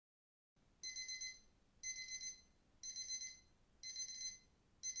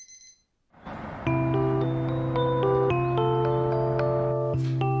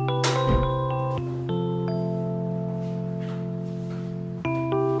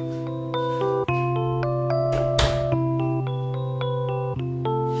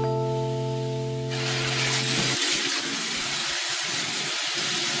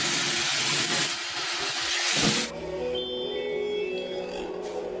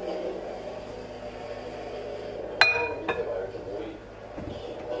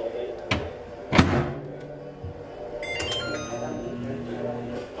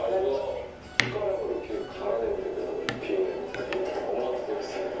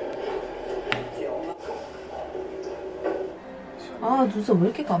아, 눈썹 왜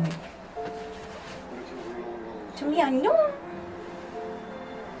이렇게 까매? 준비 안녕?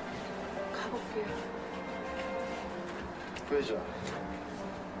 가볼게요. 보여줘.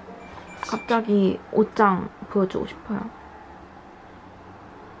 갑자기 옷장 보여주고 싶어요.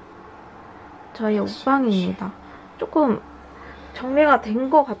 저희 옷방입니다. 조금 정리가 된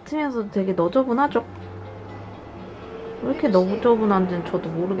것 같으면서도 되게 너저분하죠? 왜 이렇게 너저분한지는 저도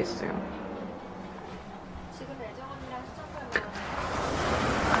모르겠어요.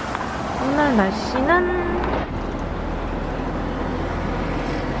 오늘 날씨는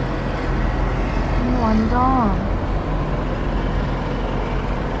완전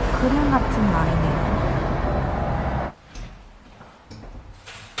그림 같은 날이네요.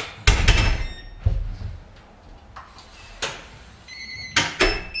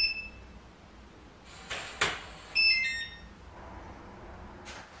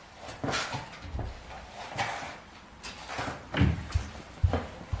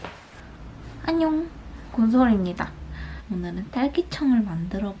 안녕, 곤솔입니다. 오늘은 딸기청을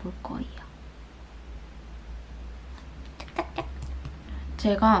만들어 볼 거예요.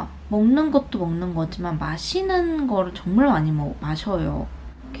 제가 먹는 것도 먹는 거지만 마시는 거를 정말 많이 마셔요.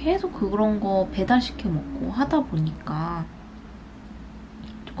 계속 그런 거 배달시켜 먹고 하다 보니까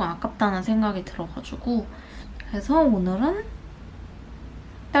조금 아깝다는 생각이 들어가지고, 그래서 오늘은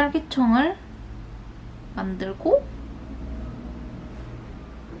딸기청을 만들고,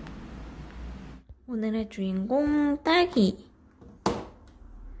 오늘의 주인공 딸기.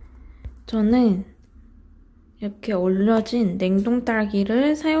 저는 이렇게 얼려진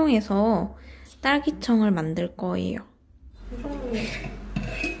냉동딸기를 사용해서 딸기청을 만들 거예요. 이 정도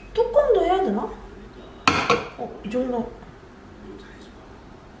뚜껑도 해야 되나? 이 정도면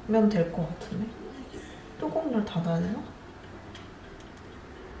될 것 같은데? 뚜껑을 닫아야 되나?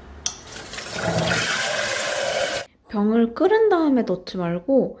 병을 끓인 다음에 넣지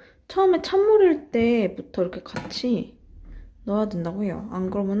말고 처음에 찬물일 때부터 이렇게 같이 넣어야 된다고 해요. 안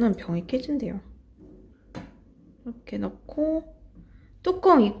그러면은 병이 깨진대요. 이렇게 넣고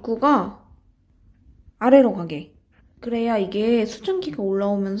뚜껑 입구가 아래로 가게. 그래야 이게 수증기가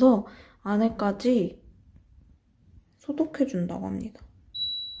올라오면서 안에까지 소독해준다고 합니다.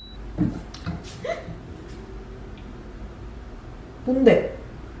 뭔데?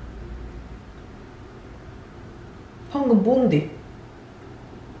 방금 뭔데?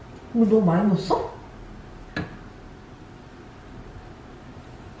 물 너무 많이 넣었어?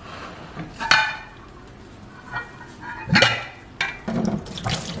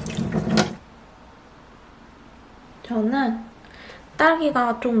 저는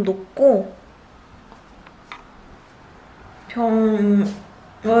딸기가 좀 녹고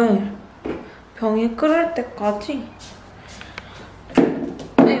병이 끓을 때까지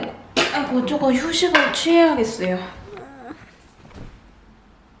아이고 조금 휴식을 취해야겠어요.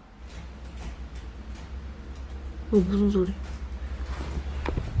 이거 무슨 소리?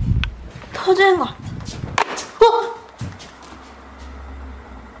 터지는 거.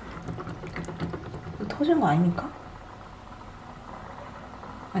 이거 터지는 거 아닙니까?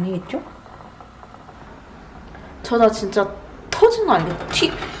 아니겠죠? 저다 진짜 터진 거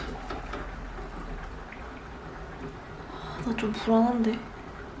아니겠지? 나 좀 불안한데.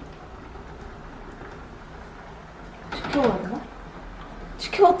 시켜봐야 되나?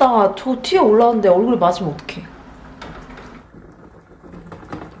 시켜봤다가 저 뒤에 올라왔는데 얼굴이 맞으면 어떡해.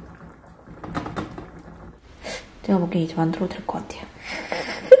 제가 보기엔 이제 만들어도 될 것 같아요.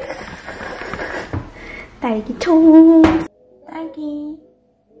 딸기청!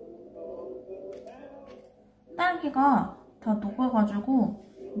 딸기가 다 녹아가지고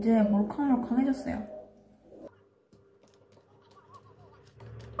이제 몰캉몰캉해졌어요.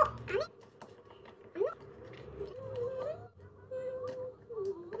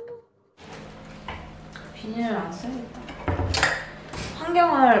 비닐을 안 써야겠다.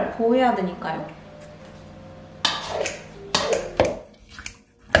 환경을 보호해야 되니까요.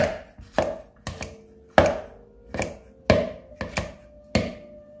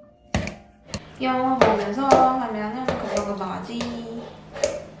 영화 보면서 하면은 금방금방 하지.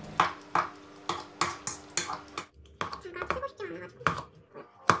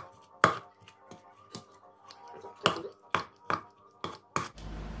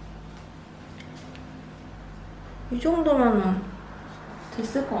 이 정도면은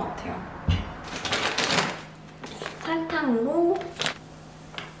됐을 것 같아요. 설탕으로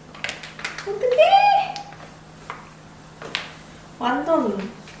어떡해!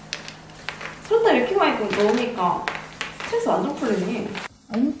 완전 설탕 이렇게 많이 넣으니까 스트레스 완전 풀리네.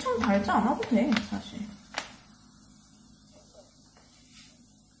 엄청 달지 않아도 돼, 사실.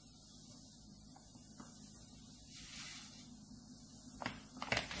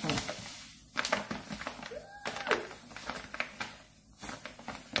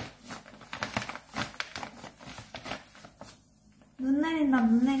 내린다,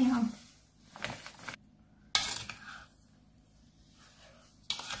 눈 내려.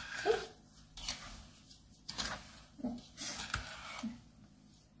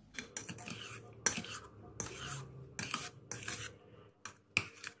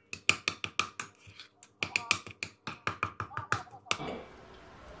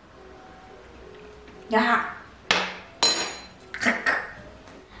 야!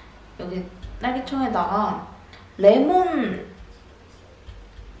 여기 딸기청에다가 레몬즙을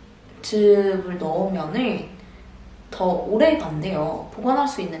넣으면은 더 오래 간대요. 보관할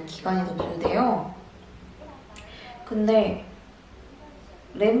수 있는 기간이 더 길대요. 근데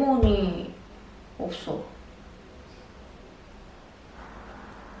레몬이 없어.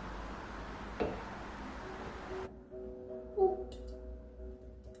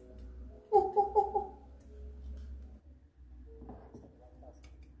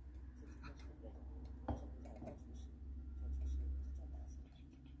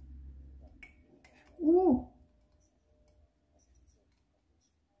 오!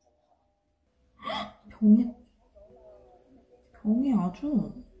 병이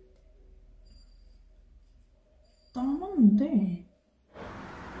아주 딱 맞는데.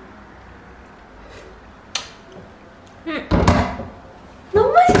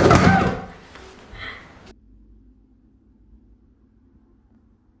 너무 맛있다!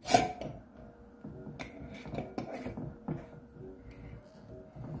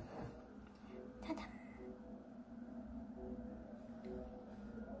 짜잔.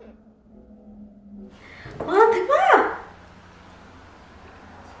 와, 대박!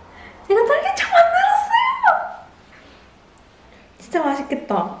 제가 딸기청 만들었어요! 진짜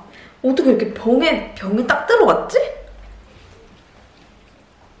맛있겠다. 어떻게 이렇게 병에 딱 들어갔지?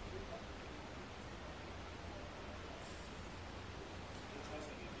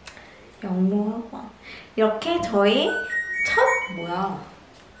 영롱하고. 이렇게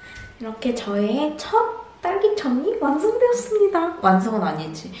저의 첫 딸기청이 완성되었습니다. 완성은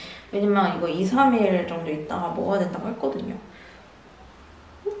아니지. 왜냐면 이거 2, 3일 정도 있다가 먹어야 된다고 했거든요.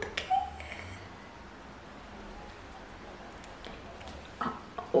 어떡해.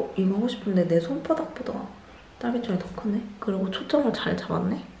 이거 하고 싶은데 내 손바닥보다 딸기청이 더 크네. 그리고 초점을 잘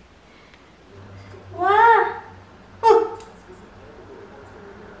잡았네. 와!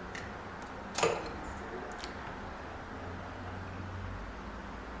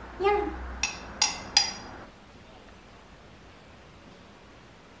 냥!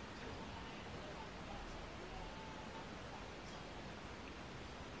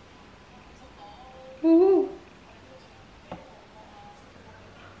 오!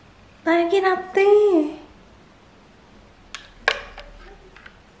 딸기 라떼!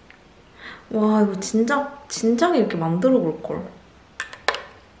 와, 이거 진작에 이렇게 만들어 볼걸.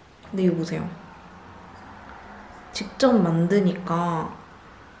 근데 이거 보세요. 직접 만드니까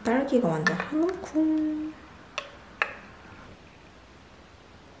딸기가 완전 한 움큼.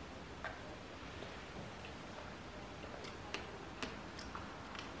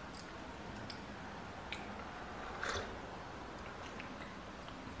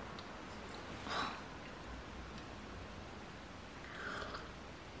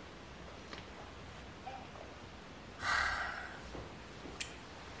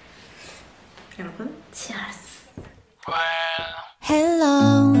 여러분, 치얼스.